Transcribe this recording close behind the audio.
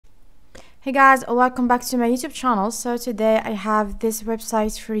Hey guys, welcome back to my YouTube channel. So today I have this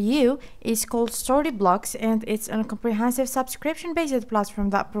website for you. It's called Storyblocks and it's a comprehensive subscription-based platform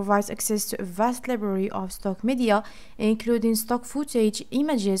that provides access to a vast library of stock media, including stock footage,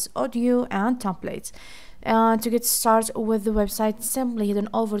 images, audio, and templates. To get started with the website, simply head on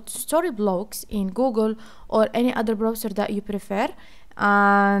over to Storyblocks in Google or any other browser that you prefer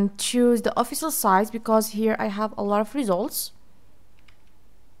and choose the official site, because here I have a lot of results.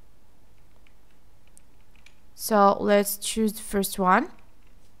 So let's choose the first one.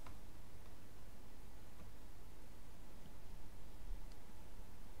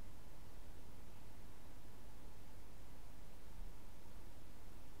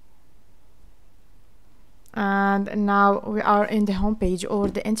 And now we are in the home page or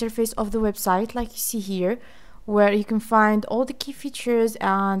the interface of the website, like you see here, where you can find all the key features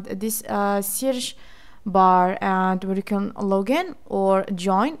and this search bar, and where you can log in or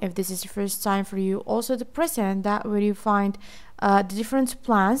join if this is the first time for you. Also the present, that where you find the different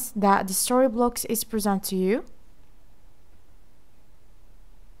plans that the Storyblocks is present to you.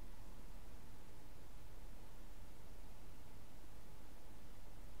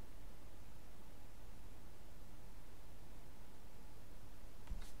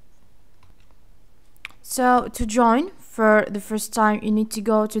 So to join for the first time, you need to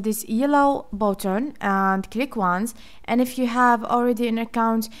go to this yellow button and click once. And if you have already an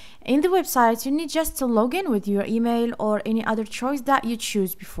account in the website, you need just to log in with your email or any other choice that you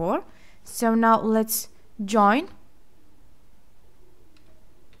choose before. So now let's join.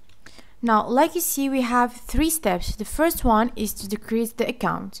 Now, like you see, we have three steps. The first one is to create the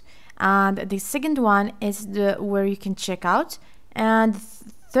account, and the second one is where you can check out, and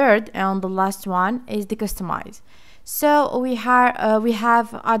third and the last one is the customize. So we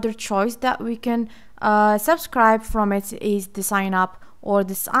have other choice that we can subscribe from. It is the sign up or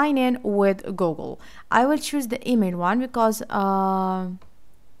the sign in with Google. I will choose the email one because I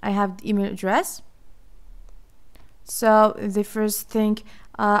have the email address. So the first thing,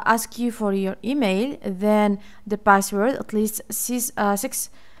 ask you for your email, then the password, at least 6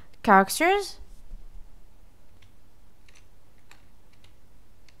 characters.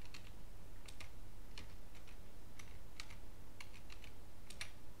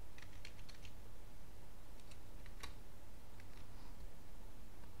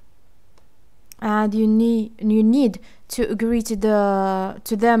 And you need to agree to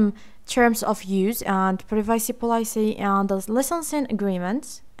them terms of use and privacy policy and the licensing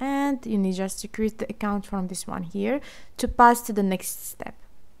agreements, and you need just to create the account from this one here to pass to the next step.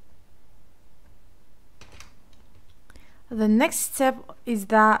 The next step is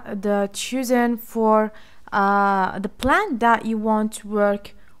that the choosing for the plan that you want to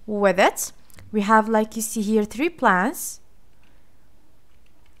work with it. We have, like you see here, 3 plans: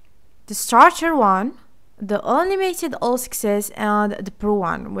 the starter one, the unlimited all success, and the pro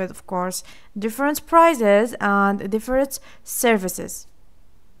one, with of course different prices and different services.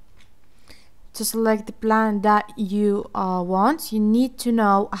 To select the plan that you want, you need to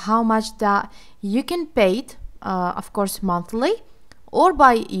know how much that you can pay it, of course monthly or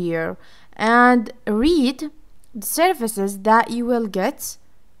by year, and read the services that you will get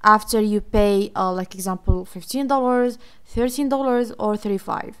after you pay, like example $15, $13, or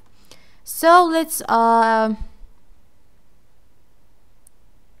 $35. So let's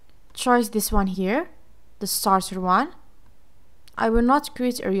choose this one here, the starter one. I will not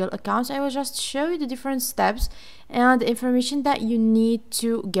create a real account. I will just show you the different steps and the information that you need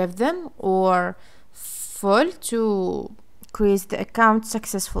to give them or full to create the account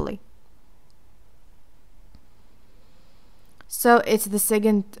successfully. So it's the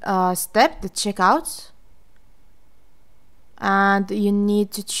second step, the checkout. And you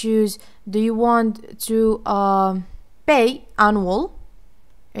need to choose, do you want to pay annual?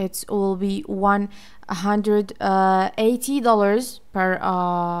 It will be $180 per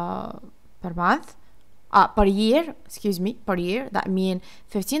month, per year, excuse me, per year. That means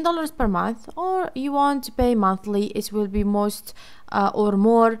 $15 per month. Or you want to pay monthly, it will be most or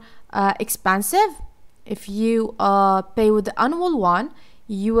more expensive. If you pay with the annual one,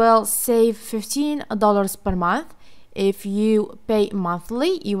 you will save $15 per month. If you pay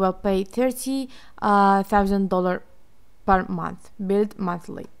monthly, you will pay $30,000 per month, billed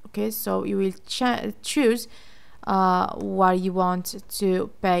monthly. Okay, so you will choose what you want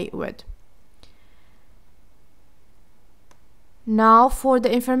to pay with. Now for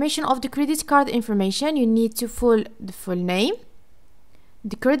the information of the credit card information, you need to fill the full name,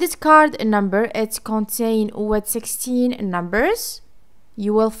 the credit card number. It's contained with 16 numbers.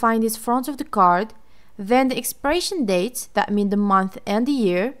 You will find it front of the card. Then the expiration date, that means the month and the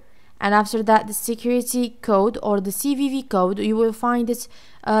year, and after that the security code or the CVV code, you will find it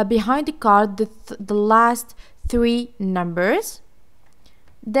behind the card, the last three numbers.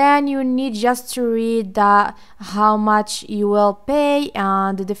 Then you need just to read that how much you will pay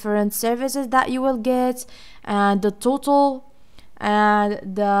and the different services that you will get and the total and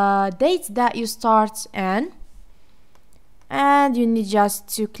the date that you start in. And you need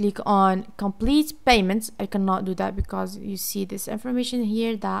just to click on complete payments. I cannot do that because you see this information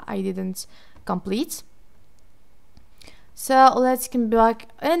here that I didn't complete. So let's come back,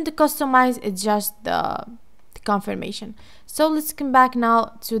 and the customize is just the confirmation. So let's come back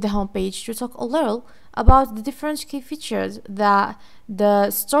now to the home page to talk a little about the different key features that the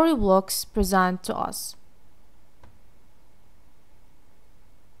Storyblocks present to us.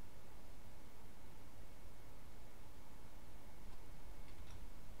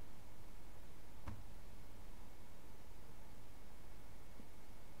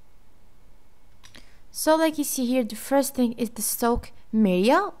 So like you see here, the first thing is the stock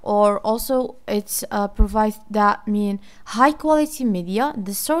media, or also it's provides that mean high quality media.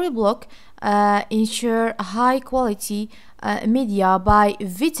 The Storyblock ensure high quality media by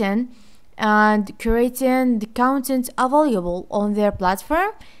vetting and creating the content available on their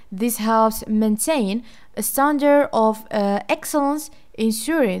platform. This helps maintain a standard of excellence,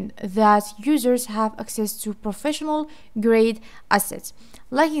 ensuring that users have access to professional grade assets.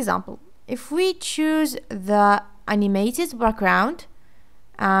 Like example, if we choose the animated background,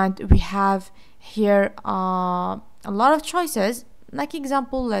 and we have here a lot of choices, like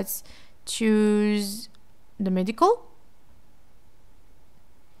example, let's choose the medical,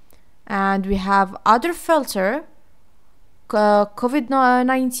 and we have other filter,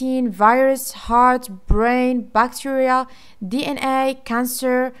 COVID-19, virus, heart, brain, bacteria, DNA,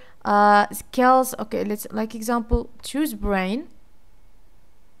 cancer, skills. Okay, let's like example choose brain.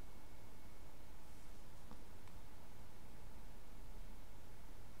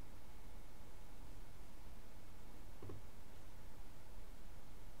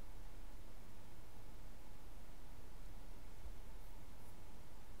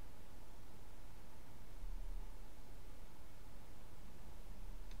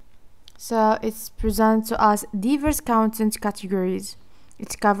 So it's present to us diverse content categories.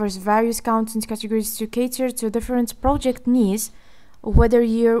 It covers various content categories to cater to different project needs, whether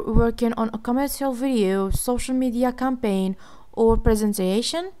you're working on a commercial video, social media campaign, or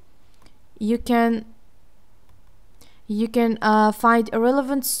presentation. You can find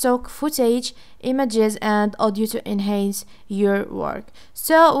relevant stock footage, images, and audio to enhance your work.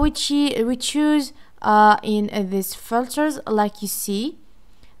 So we choose in these filters, like you see,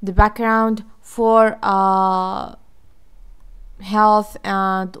 the background for health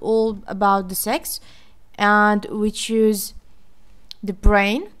and all about the sex, and we choose the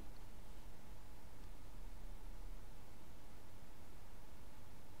brain,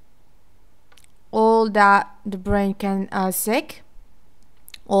 all that the brain can sick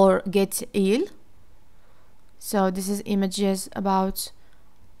or get ill. So this is images about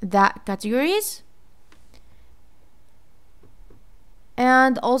that categories.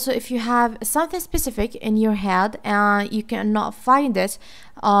 And also, if you have something specific in your head and you cannot find it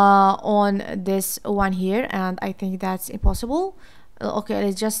on this one here, and I think that's impossible, okay,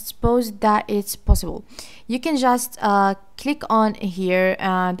 let's just suppose that it's possible. You can just click on here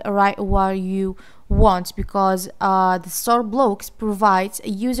and write what you want, because the Storyblocks provides a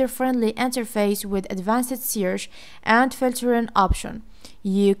user-friendly interface with advanced search and filtering option.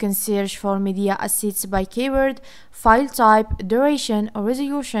 You can search for media assets by keyword, file type, duration,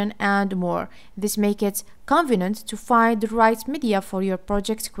 resolution, and more. This makes it convenient to find the right media for your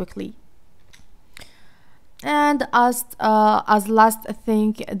project quickly. And as last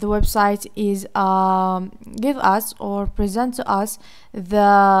thing, the website is give us or present to us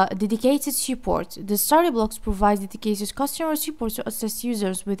the dedicated support. The Storyblocks provides dedicated customer support to assist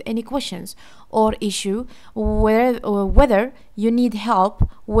users with any questions or issue, whether you need help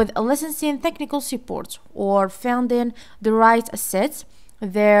with licensing, technical support, or finding the right assets.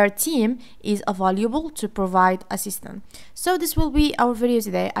 Their team is available to provide assistance. So this will be our video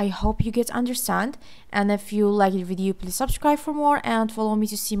today. I hope you get understand, and if you like the video, please subscribe for more and follow me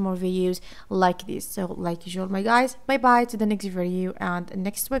to see more videos like this. So like usual, my guys, bye bye to the next video and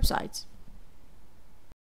next website.